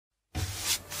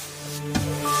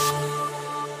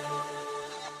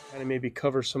maybe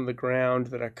cover some of the ground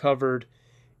that I covered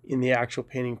in the actual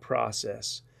painting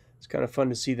process. It's kind of fun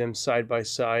to see them side by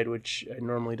side, which I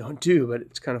normally don't do, but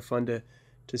it's kind of fun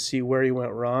to see where you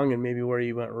went wrong and maybe where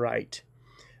you went right.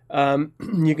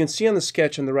 You can see on the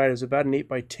sketch on the right, it was about an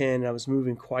 8x10. And I was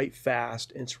moving quite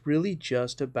fast. And it's really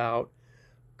just about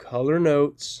color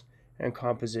notes and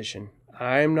composition.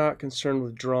 I'm not concerned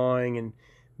with drawing and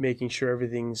making sure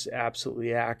everything's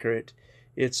absolutely accurate.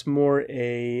 It's more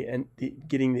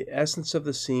getting the essence of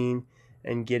the scene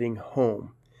and getting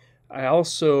home. I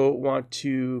also want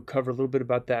to cover a little bit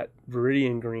about that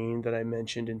Viridian green that I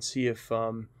mentioned and see if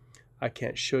I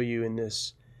can't show you in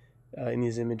these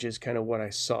images kind of what I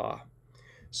saw.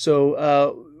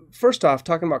 So first off,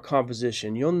 talking about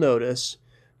composition, you'll notice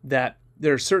that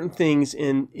there are certain things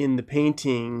in the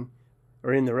painting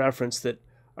or in the reference that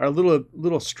are a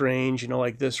little strange,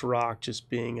 like this rock just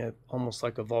being almost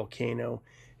like a volcano.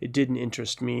 It didn't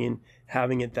interest me in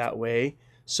having it that way.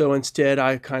 So instead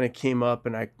I kind of came up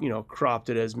and I cropped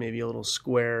it as maybe a little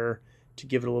square to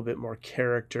give it a little bit more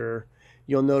character.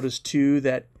 You'll notice too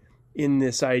that in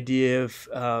this idea of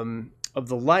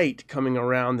the light coming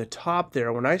around the top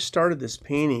there, when I started this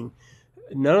painting,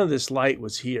 none of this light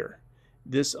was here.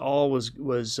 This all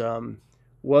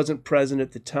wasn't present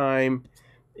at the time,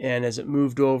 and as it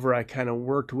moved over, I kind of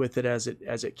worked with it as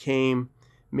it came,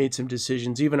 made some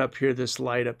decisions. Even up here, this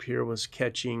light up here was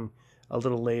catching a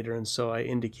little later, and so I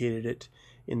indicated it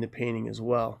in the painting as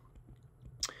well.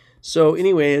 So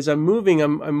anyway, as I'm moving,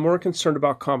 I'm more concerned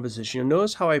about composition. You'll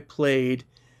notice how I played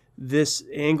this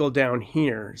angle down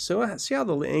here. So see how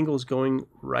the angle is going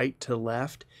right to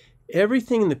left?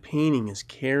 Everything in the painting is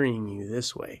carrying you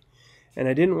this way. And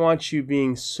I didn't want you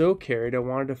being so carried. I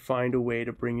wanted to find a way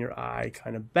to bring your eye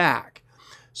kind of back.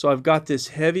 So I've got this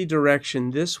heavy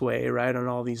direction this way, right, on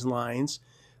all these lines.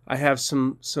 I have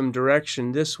some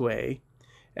direction this way.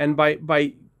 And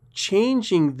by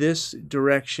changing this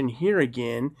direction here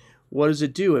again, what does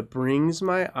it do? It brings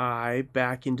my eye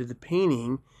back into the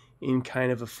painting in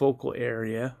kind of a focal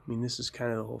area. I mean, this is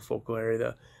kind of the whole focal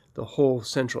area, the whole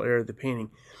central area of the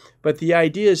painting. But the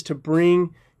idea is to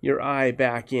bring your eye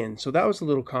back in. So that was a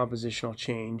little compositional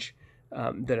change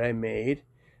that I made.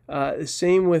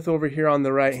 Same with over here on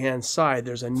the right hand side.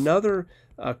 There's another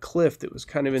cliff that was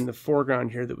kind of in the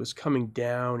foreground here that was coming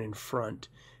down in front.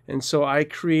 And so I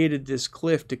created this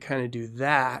cliff to kind of do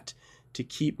that, to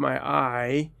keep my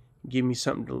eye, give me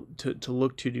something to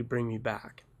look to bring me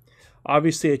back.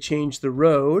 Obviously I changed the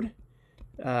road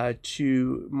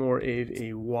to more of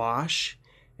a wash.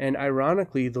 And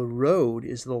ironically, the road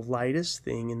is the lightest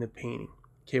thing in the painting.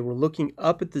 Okay, we're looking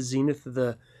up at the zenith of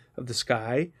the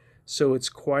sky, so it's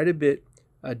quite a bit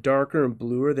darker and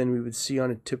bluer than we would see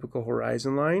on a typical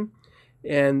horizon line.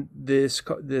 And this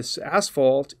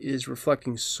asphalt is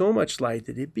reflecting so much light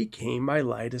that it became my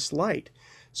lightest light.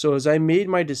 So as I made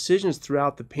my decisions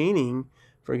throughout the painting,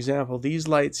 for example, these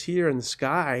lights here in the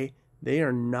sky, they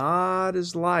are not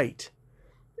as light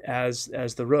as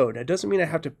the road. It doesn't mean I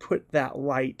have to put that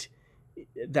light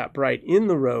that bright in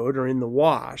the road or in the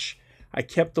wash. I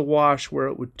kept the wash where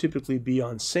it would typically be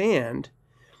on sand,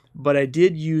 but I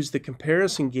did use the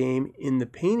comparison game in the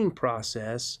painting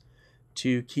process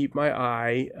to keep my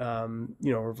eye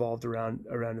revolved around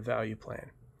a value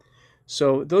plan.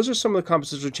 So those are some of the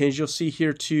compositional changes. You'll see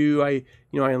here too, I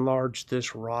enlarged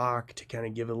this rock to kind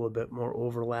of give it a little bit more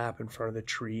overlap in front of the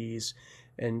trees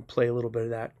and play a little bit of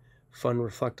that fun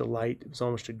reflected light. It was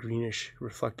almost a greenish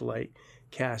reflected light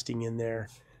casting in there.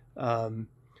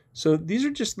 So these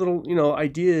are just little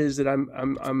ideas that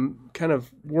I'm kind of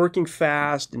working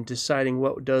fast and deciding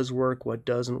what does work, what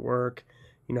doesn't work.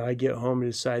 I get home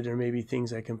and decide there may be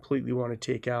things I completely want to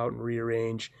take out and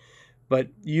rearrange. But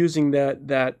using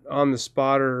that on the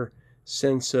spotter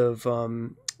sense of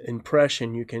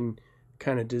impression, you can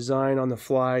kind of design on the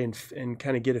fly and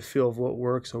kind of get a feel of what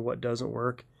works and what doesn't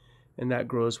work. And that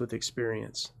grows with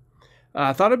experience.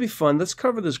 I thought it'd be fun. Let's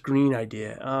cover this green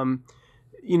idea.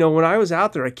 When I was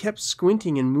out there, I kept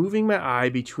squinting and moving my eye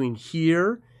between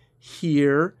here,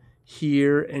 here,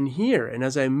 here, and here. And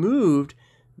as I moved,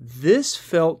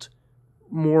 this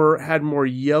had more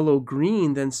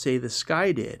yellow-green than, say, the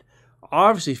sky did.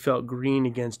 Obviously felt green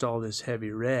against all this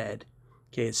heavy red.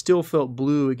 Okay, it still felt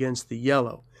blue against the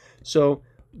yellow. So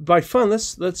by fun,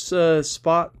 let's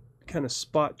spot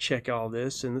check all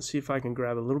this, and let's see if I can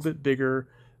grab a little bit bigger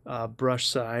brush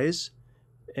size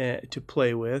to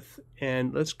play with,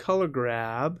 and let's color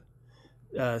grab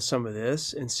some of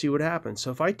this and see what happens. So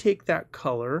if I take that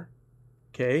color,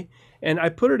 okay, and I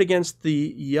put it against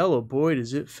the yellow, boy,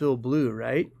 does it feel blue,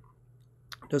 right?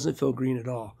 Doesn't feel green at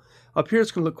all. Up here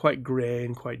it's going to look quite gray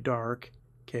and quite dark.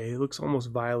 Okay, it looks almost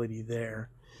violet-y there.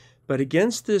 But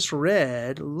against this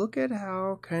red, look at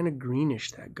how kind of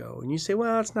greenish that go. And you say,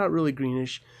 well, it's not really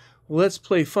greenish. Well, let's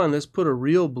play fun. Let's put a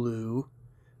real blue,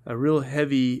 a real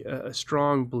heavy,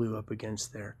 strong blue up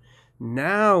against there.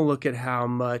 Now look at how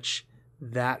much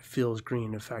that feels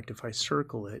green. In fact, if I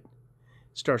circle it, it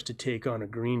starts to take on a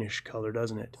greenish color,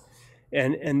 doesn't it?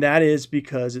 And that is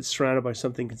because it's surrounded by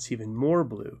something that's even more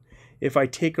blue. If I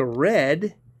take a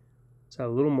red, it's a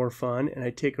little more fun, and I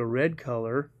take a red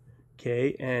color,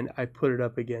 okay, and I put it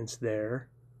up against there.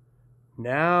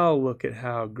 Now look at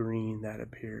how green that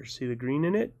appears. See the green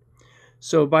in it?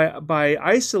 So by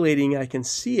isolating, I can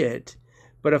see it,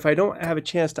 but if I don't have a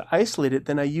chance to isolate it,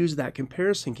 then I use that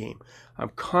comparison game. I'm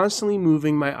constantly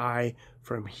moving my eye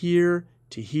from here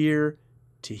to here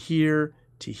to here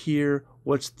to here.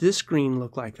 What's this green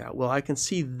look like that? Well, I can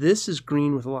see this is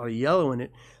green with a lot of yellow in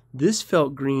it. This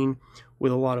felt green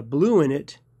with a lot of blue in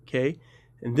it, okay?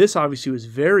 And this obviously was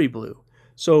very blue.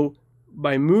 So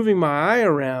by moving my eye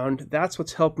around, that's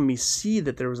what's helping me see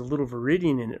that there was a little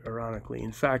Viridian in it, ironically.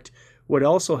 In fact, what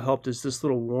also helped is this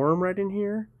little worm right in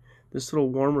here, this little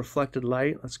warm reflected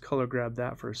light. Let's color grab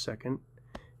that for a second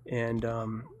and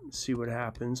see what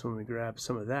happens when we grab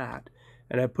some of that.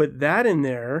 And I put that in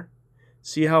there.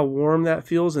 See how warm that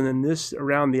feels? And then this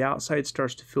around the outside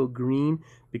starts to feel green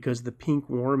because of the pink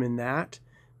warm in that.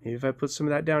 Maybe if I put some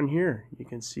of that down here, you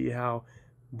can see how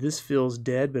this feels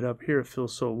dead, but up here it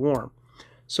feels so warm.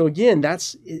 So again,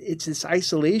 it's this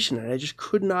isolation, and I just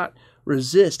could not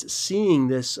resist seeing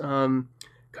this kind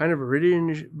of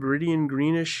Viridian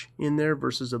greenish in there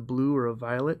versus a blue or a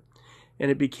violet.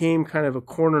 And it became kind of a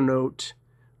corner note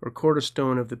or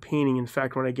cornerstone of the painting. In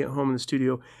fact, when I get home in the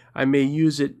studio, I may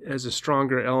use it as a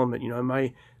stronger element. You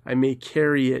know, I may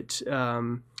carry it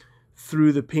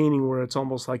through the painting where it's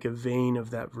almost like a vein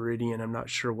of that Viridian. I'm not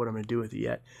sure what I'm going to do with it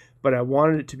yet, but I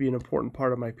wanted it to be an important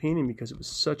part of my painting because it was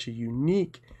such a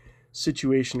unique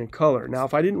situation and color. Now,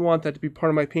 if I didn't want that to be part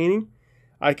of my painting,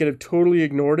 I could have totally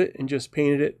ignored it and just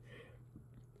painted it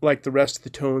like the rest of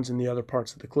the tones in the other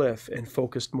parts of the cliff and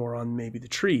focused more on maybe the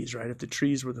trees, right? If the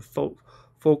trees were the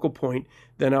focal point,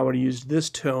 then I would have used this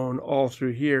tone all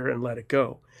through here and let it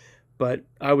go. But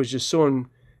I was just so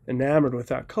enamored with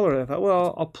that color that I thought,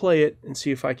 well, I'll play it and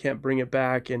see if I can't bring it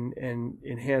back and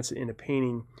enhance it in a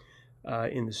painting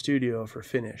in the studio for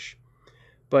finish.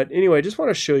 But anyway, I just want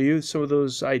to show you some of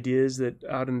those ideas that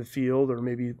out in the field, or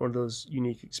maybe one of those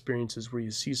unique experiences where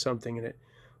you see something and it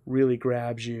really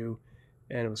grabs you,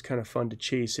 and it was kind of fun to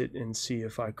chase it and see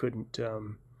if I couldn't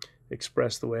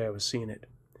express the way I was seeing it.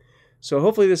 So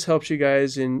hopefully this helps you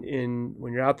guys in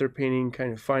when you're out there painting,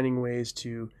 kind of finding ways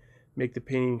to make the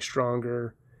painting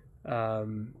stronger,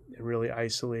 and really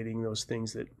isolating those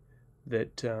things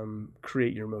that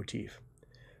create your motif.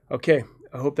 Okay,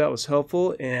 I hope that was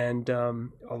helpful, and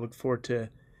I'll look forward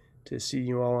to seeing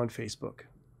you all on Facebook.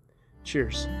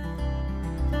 Cheers.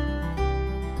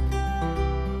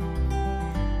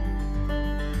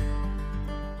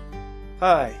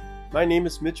 Hi, my name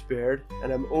is Mitch Baird,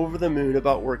 and I'm over the moon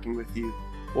about working with you.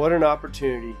 What an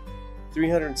opportunity.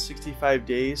 365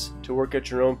 days to work at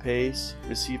your own pace,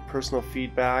 receive personal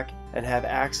feedback, and have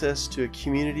access to a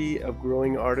community of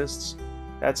growing artists.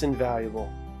 That's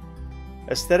invaluable.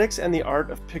 Aesthetics and the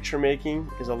art of picture making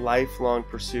is a lifelong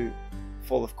pursuit,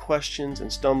 full of questions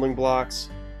and stumbling blocks,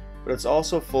 but it's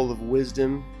also full of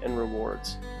wisdom and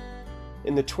rewards.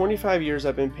 In the 25 years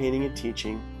I've been painting and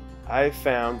teaching, I've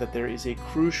found that there is a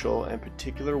crucial and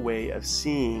particular way of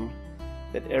seeing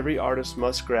that every artist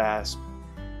must grasp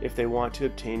if they want to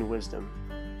obtain wisdom.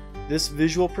 This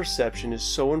visual perception is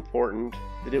so important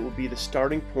that it will be the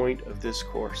starting point of this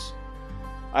course.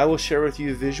 I will share with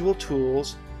you visual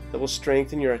tools that will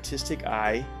strengthen your artistic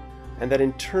eye, and that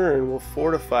in turn will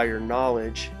fortify your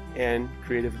knowledge and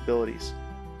creative abilities.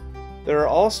 There are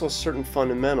also certain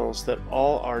fundamentals that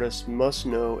all artists must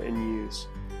know and use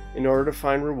in order to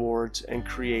find rewards and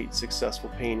create successful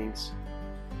paintings.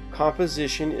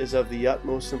 Composition is of the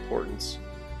utmost importance,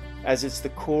 as it's the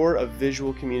core of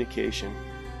visual communication.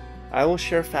 I will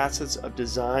share facets of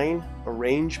design,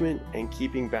 arrangement, and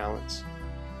keeping balance.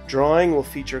 Drawing will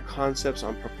feature concepts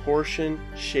on proportion,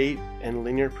 shape, and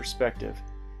linear perspective,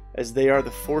 as they are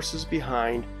the forces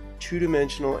behind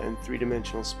two-dimensional and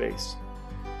three-dimensional space.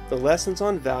 The lessons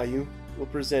on value will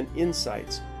present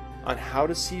insights on how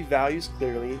to see values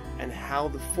clearly and how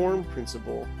the form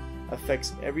principle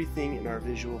affects everything in our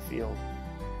visual field.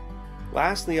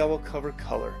 Lastly, I will cover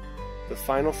color, the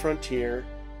final frontier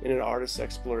in an artist's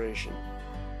exploration.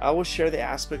 I will share the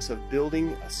aspects of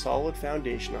building a solid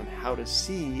foundation on how to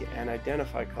see and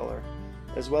identify color,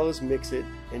 as well as mix it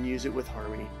and use it with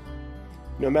harmony.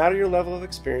 No matter your level of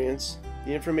experience,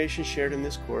 the information shared in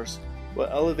this course will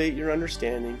elevate your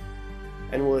understanding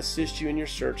and will assist you in your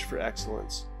search for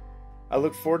excellence. I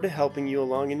look forward to helping you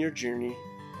along in your journey,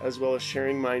 as well as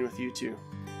sharing mine with you too.